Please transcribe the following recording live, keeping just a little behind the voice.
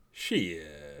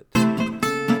Shit.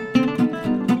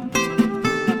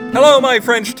 Hello, my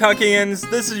French Tuckians.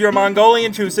 This is your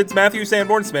Mongolian Chusits, Matthew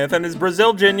Sanborn Smith, and his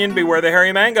Brazilian Beware the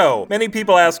Hairy Mango. Many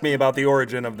people ask me about the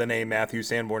origin of the name Matthew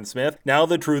Sanborn Smith. Now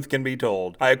the truth can be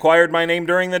told. I acquired my name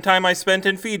during the time I spent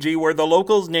in Fiji, where the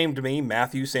locals named me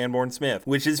Matthew Sanborn Smith,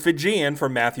 which is Fijian for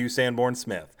Matthew Sanborn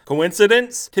Smith.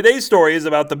 Coincidence? Today's story is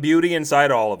about the beauty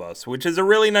inside all of us, which is a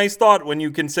really nice thought when you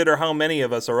consider how many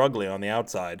of us are ugly on the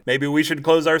outside. Maybe we should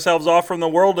close ourselves off from the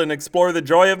world and explore the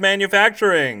joy of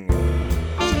manufacturing.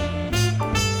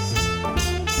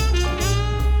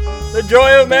 The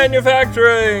Joy of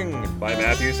Manufacturing by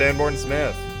Matthew Sanborn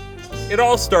Smith. It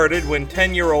all started when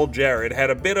 10-year-old Jared had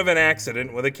a bit of an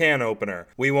accident with a can opener.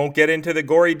 We won't get into the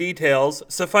gory details.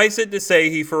 Suffice it to say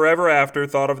he forever after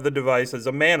thought of the device as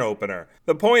a man opener.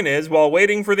 The point is, while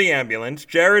waiting for the ambulance,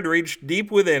 Jared reached deep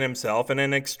within himself in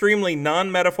an extremely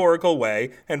non-metaphorical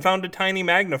way and found a tiny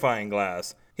magnifying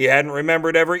glass. He hadn't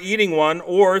remembered ever eating one,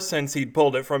 or, since he'd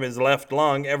pulled it from his left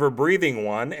lung, ever breathing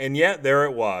one, and yet there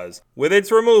it was. With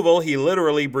its removal, he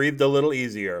literally breathed a little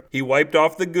easier. He wiped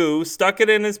off the goo, stuck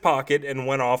it in his pocket, and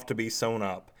went off to be sewn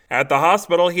up. At the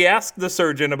hospital, he asked the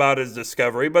surgeon about his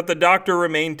discovery, but the doctor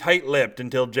remained tight-lipped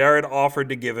until Jared offered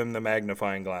to give him the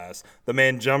magnifying glass. The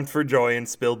man jumped for joy and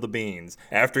spilled the beans.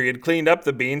 After he had cleaned up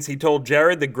the beans, he told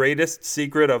Jared the greatest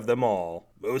secret of them all.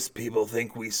 Most people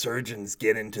think we surgeons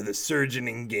get into the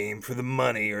surgeoning game for the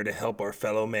money or to help our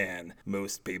fellow man.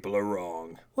 Most people are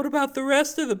wrong. What about the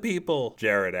rest of the people?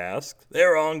 Jared asked.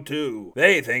 They're wrong too.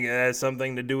 They think it has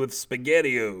something to do with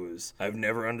SpaghettiOs. I've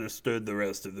never understood the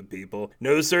rest of the people.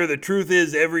 No, sir, the truth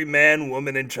is every man,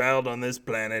 woman, and child on this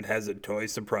planet has a toy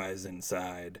surprise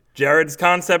inside. Jared's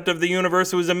concept of the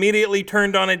universe was immediately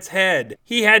turned on its head.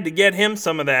 He had to get him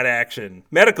some of that action.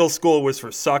 Medical school was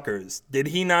for suckers. Did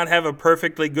he not have a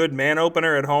perfectly good man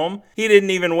opener at home? He didn't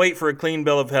even wait for a clean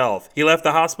bill of health. He left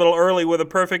the hospital early with a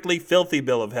perfectly filthy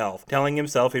bill of health, telling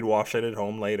himself he'd wash it at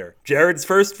home later. Jared's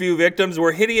first few victims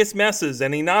were hideous messes,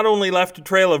 and he not only left a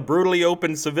trail of brutally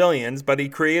open civilians, but he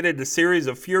created a series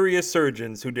of furious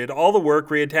surgeons who did all the work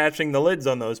reattaching the lids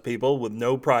on those people with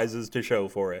no prizes to show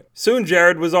for it. Soon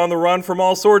Jared was on the run from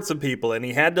all sorts of people, and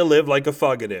he had to live like a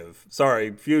fugitive.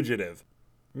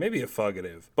 Maybe a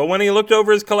fugitive. But when he looked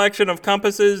over his collection of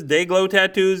compasses, day-glow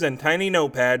tattoos, and tiny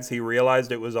notepads, he realized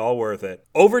it was all worth it.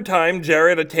 Over time,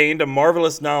 Jared attained a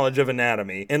marvelous knowledge of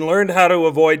anatomy and learned how to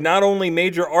avoid not only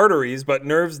major arteries, but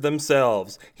nerves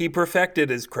themselves. He perfected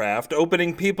his craft,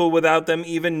 opening people without them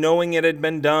even knowing it had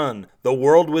been done. The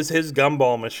world was his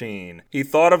gumball machine. He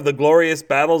thought of the glorious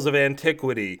battles of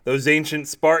antiquity. Those ancient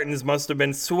Spartans must have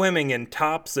been swimming in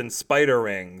tops and spider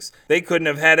rings. They couldn't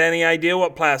have had any idea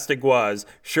what plastic was.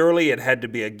 Surely it had to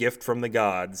be a gift from the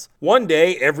gods. One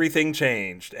day, everything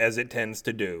changed, as it tends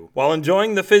to do. While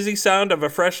enjoying the fizzy sound of a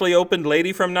freshly opened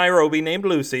lady from Nairobi named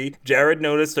Lucy, Jared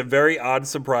noticed a very odd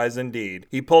surprise indeed.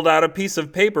 He pulled out a piece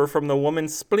of paper from the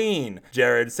woman's spleen.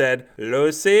 Jared said,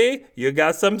 "Lucy, you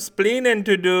got some spleening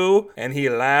to do." And he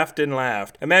laughed and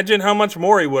laughed. Imagine how much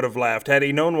more he would have laughed had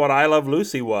he known what I Love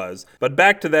Lucy was. But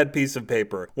back to that piece of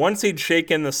paper. Once he'd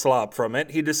shaken the slop from it,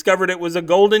 he discovered it was a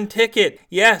golden ticket.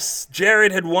 Yes,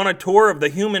 Jared had won a tour of the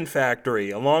human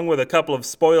factory, along with a couple of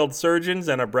spoiled surgeons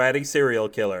and a bratty serial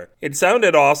killer. It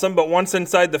sounded awesome, but once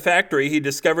inside the factory, he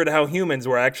discovered how humans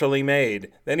were actually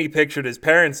made. Then he pictured his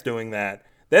parents doing that.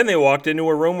 Then they walked into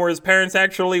a room where his parents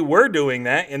actually were doing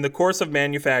that in the course of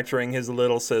manufacturing his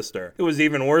little sister. It was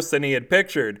even worse than he had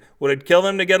pictured. Would it kill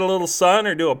them to get a little sun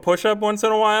or do a push-up once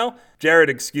in a while? Jared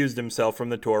excused himself from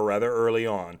the tour rather early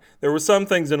on. There were some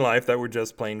things in life that were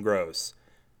just plain gross.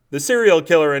 The serial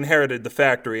killer inherited the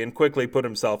factory and quickly put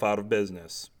himself out of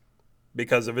business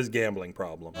because of his gambling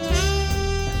problems.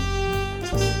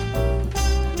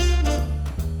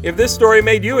 If this story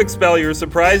made you expel your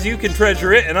surprise, you can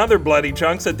treasure it and other bloody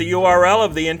chunks at the URL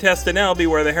of the intestinelle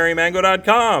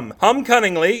bewarethehairymango.com. Hum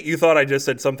cunningly, you thought I just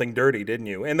said something dirty, didn't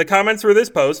you? In the comments for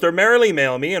this post, or merrily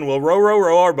mail me and we'll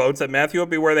row our boats at Matthew at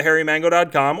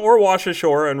bewarethehairymango.com or wash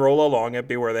ashore and roll along at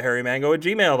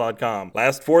bewarethehairymango@gmail.com.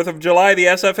 Last 4th of July, the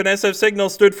SF and SF Signal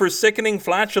stood for sickening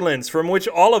flatulence, from which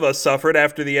all of us suffered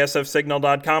after the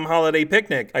sfsignal.com holiday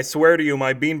picnic. I swear to you,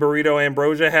 my bean burrito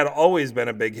ambrosia had always been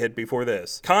a big hit before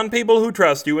this. Con people who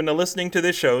trust you into listening to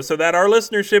this show so that our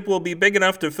listenership will be big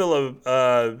enough to fill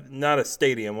not a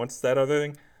stadium, what's that other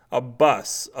thing? A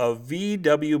bus. A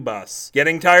VW bus.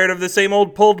 Getting tired of the same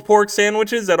old pulled pork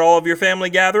sandwiches at all of your family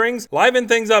gatherings? Liven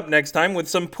things up next time with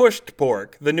some pushed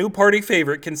pork, the new party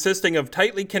favorite consisting of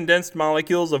tightly condensed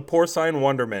molecules of porcine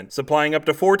wonderment, supplying up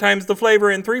to 4 times the flavor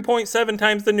and 3.7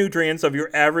 times the nutrients of your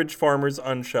average farmer's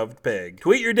unshoved pig.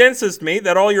 Tweet your densest meat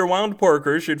that all your wound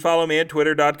porkers should follow me at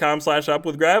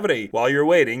twitter.com/upwithgravity. While you're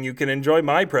waiting, you can enjoy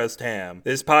my pressed ham.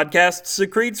 This podcast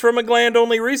secretes from a gland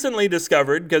only recently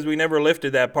discovered, because we never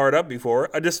lifted that part up before,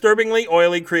 a disturbingly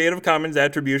oily Creative Commons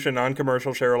Attribution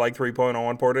Non-Commercial Share-alike 3.0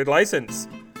 unported license.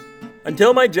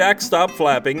 Until my jacks stop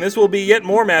flapping, this will be yet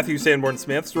more Matthew Sanborn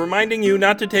Smiths reminding you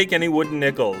not to take any wooden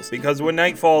nickels, because when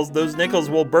night falls, those nickels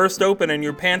will burst open and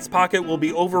your pants pocket will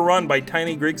be overrun by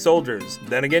tiny Greek soldiers.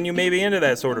 Then again, you may be into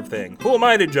that sort of thing. Who am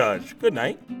I to judge? Good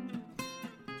night.